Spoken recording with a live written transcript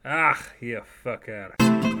You fucker.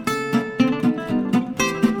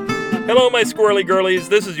 Hello, my squirrely girlies.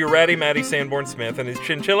 This is your ratty Matty Sanborn Smith and his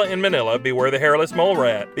chinchilla in Manila, beware the hairless mole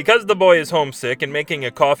rat. Because the boy is homesick and making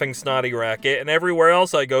a coughing snotty racket, and everywhere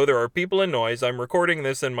else I go there are people and noise, I'm recording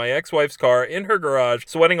this in my ex-wife's car in her garage,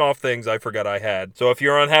 sweating off things I forgot I had. So if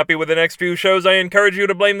you're unhappy with the next few shows, I encourage you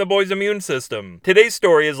to blame the boy's immune system. Today's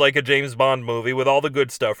story is like a James Bond movie with all the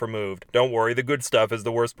good stuff removed. Don't worry, the good stuff is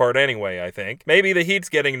the worst part anyway, I think. Maybe the heat's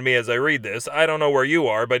getting to me as I read this. I don't know where you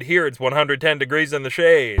are, but here it's 110 degrees in the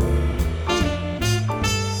shade.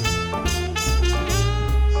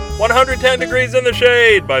 110 Degrees in the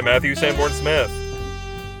Shade by Matthew Sanborn Smith.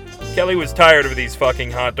 Kelly was tired of these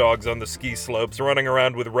fucking hot dogs on the ski slopes, running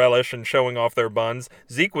around with relish and showing off their buns.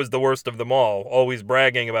 Zeke was the worst of them all, always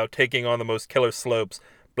bragging about taking on the most killer slopes.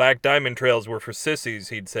 Black diamond trails were for sissies,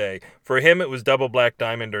 he'd say. For him, it was double black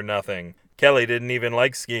diamond or nothing. Kelly didn't even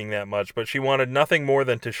like skiing that much, but she wanted nothing more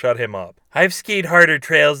than to shut him up. "I've skied harder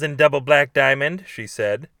trails than double black diamond," she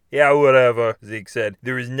said. "Yeah, whatever," Zeke said.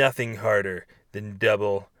 "There is nothing harder than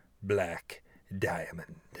double black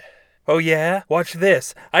diamond." "Oh yeah? Watch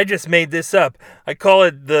this. I just made this up. I call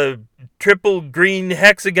it the Triple Green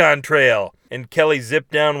Hexagon Trail." And Kelly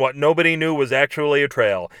zipped down what nobody knew was actually a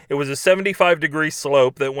trail. It was a 75-degree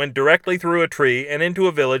slope that went directly through a tree and into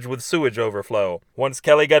a village with sewage overflow. Once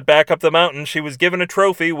Kelly got back up the mountain, she was given a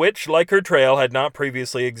trophy which, like her trail, had not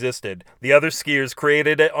previously existed. The other skiers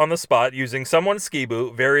created it on the spot using someone's ski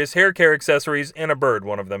boot, various hair care accessories, and a bird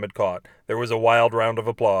one of them had caught. There was a wild round of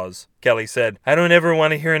applause. Kelly said, "I don't ever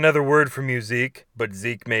want to hear another word from you, Zeke." But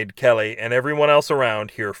Zeke made Kelly and everyone else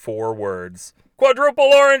around hear 4 words. "Quadruple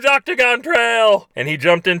Orange Octagon Trail!" And he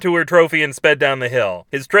jumped into her trophy and sped down the hill.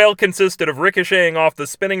 His trail consisted of ricocheting off the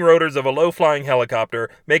spinning rotors of a low-flying helicopter,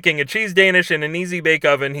 making a cheese Danish in an easy bake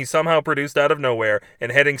oven he somehow produced out of nowhere,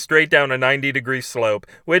 and heading straight down a 90-degree slope,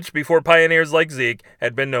 which, before pioneers like Zeke,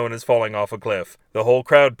 had been known as falling off a cliff. The whole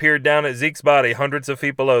crowd peered down at Zeke's body hundreds of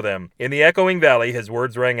feet below them. In the echoing valley, his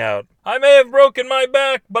words rang out. "I may have broken my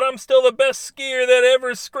back, but I'm still the best skier that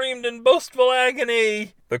ever screamed in boastful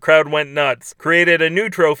agony." The crowd went nuts, created a new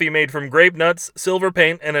trophy made from grape nuts, silver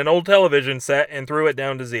paint, and an old television set, and threw it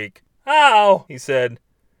down to Zeke. "Ow," he said.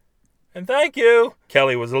 "And thank you."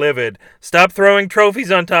 Kelly was livid. "Stop throwing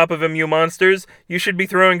trophies on top of him, you monsters. You should be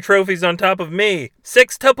throwing trophies on top of me."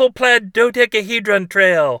 "Sextuple plaid dodecahedron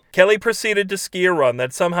trail." Kelly proceeded to ski a run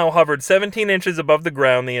that somehow hovered 17 inches above the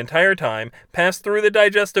ground the entire time, passed through the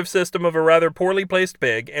digestive system of a rather poorly placed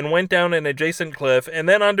pig, and went down an adjacent cliff, and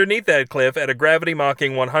then underneath that cliff at a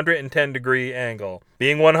gravity-mocking 110-degree angle.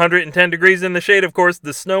 Being 110 degrees in the shade, of course,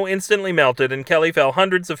 the snow instantly melted, and Kelly fell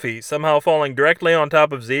hundreds of feet, somehow falling directly on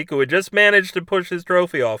top of Zeke, who had just managed to push his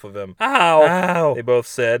trophy off of him. "Ow! Ow!" they both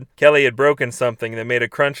said. Kelly had broken something that made a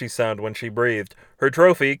crunchy sound when she breathed. Her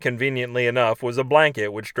trophy, conveniently enough, was a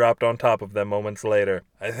blanket which dropped on top of them moments later.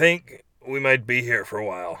 "I think we might be here for a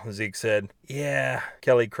while," Zeke said. "Yeah,"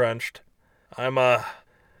 Kelly crunched. I'm a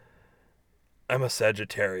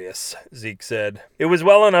Sagittarius," Zeke said. It was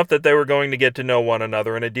well enough that they were going to get to know one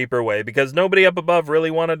another in a deeper way, because nobody up above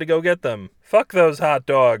really wanted to go get them. "Fuck those hot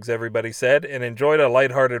dogs," everybody said, and enjoyed a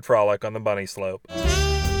lighthearted frolic on the bunny slope.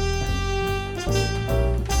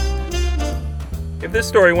 If this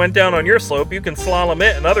story went down on your slope, you can slalom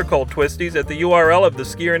it and other cold twisties at the URL of the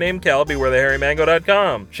skier named Cal,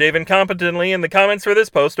 bewarethehairymango.com. Shave incompetently in the comments for this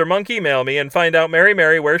post, or monkey mail me and find out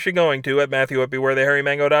Mary, where's she going to at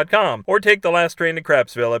Matthew@bewarethehairymango.com, or take the last train to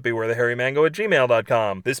Crapsville at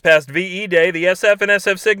bewarethehairymango@gmail.com. This past VE Day, the SF and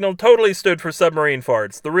SF signal totally stood for submarine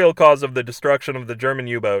farts, the real cause of the destruction of the German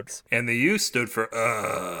U-boats. And the U stood for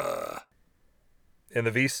And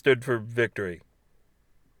the V stood for victory.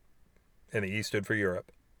 And the E stood for Europe.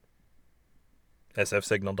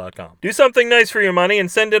 sfsignal.com. Do something nice for your money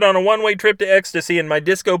and send it on a one-way trip to ecstasy in my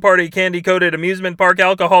disco party candy-coated amusement park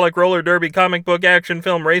alcoholic roller derby comic book action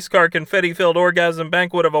film race car confetti-filled orgasm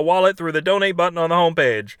banquet of a wallet through the donate button on the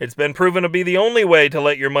homepage. It's been proven to be the only way to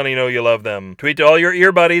let your money know you love them. Tweet to all your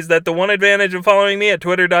ear buddies that the one advantage of following me at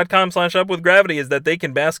twitter.com/upwithgravity is that they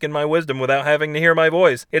can bask in my wisdom without having to hear my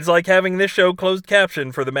voice. It's like having this show closed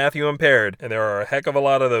captioned for the Matthew impaired, and there are a heck of a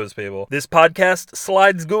lot of those people. This podcast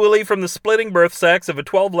slides gooily from the splitting birth sacks of a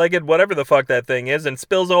 12-legged whatever the fuck that thing is and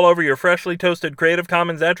spills all over your freshly toasted Creative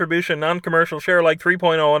Commons Attribution Non-Commercial Share-alike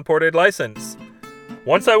 3.0 unported license.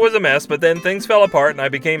 Once I was a mess, but then things fell apart and I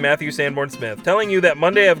became Matthew Sanborn Smith, telling you that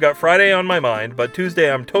Monday I've got Friday on my mind, but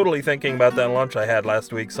Tuesday I'm totally thinking about that lunch I had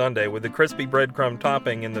last week Sunday with the crispy breadcrumb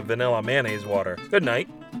topping in the vanilla mayonnaise water. Good night.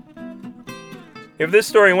 If this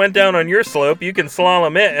story went down on your slope, you can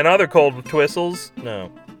slalom it and other cold twistles.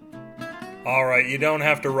 No. Alright, you don't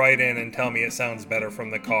have to write in and tell me it sounds better from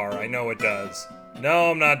the car. I know it does. No,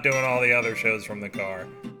 I'm not doing all the other shows from the car.